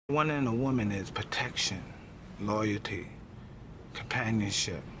Wanting in a woman is protection, loyalty,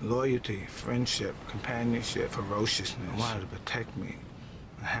 companionship, loyalty, friendship, companionship, ferociousness. I want her to protect me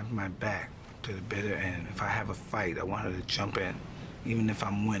and have my back to the bitter end. If I have a fight, I want her to jump in, even if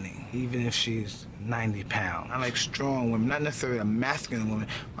I'm winning, even if she's 90 pounds. I like strong women, not necessarily a masculine woman,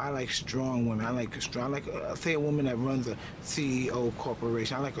 but I like strong women. I like say a woman that runs a CEO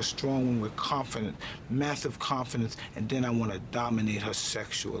corporation. I like a strong woman with confidence, massive confidence, and then I want to dominate her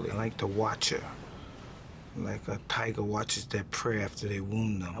sexually. I like to watch her, like a tiger watches their prey after they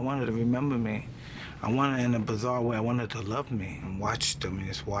wound them. I want her to remember me. I want her in a bizarre way. I want her to love me and watch them and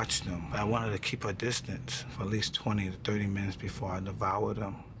just watch them. But I want her to keep her distance for at least 20 to 30 minutes before I devour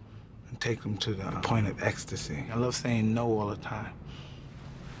them and take them to the point of ecstasy. I love saying no all the time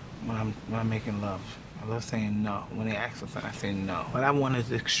when I'm making love. I love saying no. When they ask for something, I say no. What I want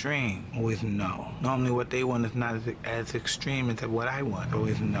is extreme, always no. Normally what they want is not as extreme as what I want,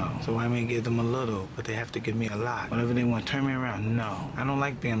 always no. So I may give them a little, but they have to give me a lot. Whatever they want, turn me around, no. I don't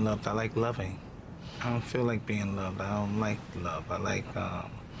like being loved, I like loving. I don't feel like being loved, I don't like love.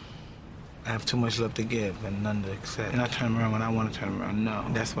 I have too much love to give and none to accept. And I turn around when I want to turn around, no.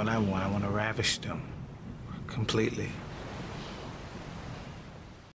 That's what I want to ravish them completely.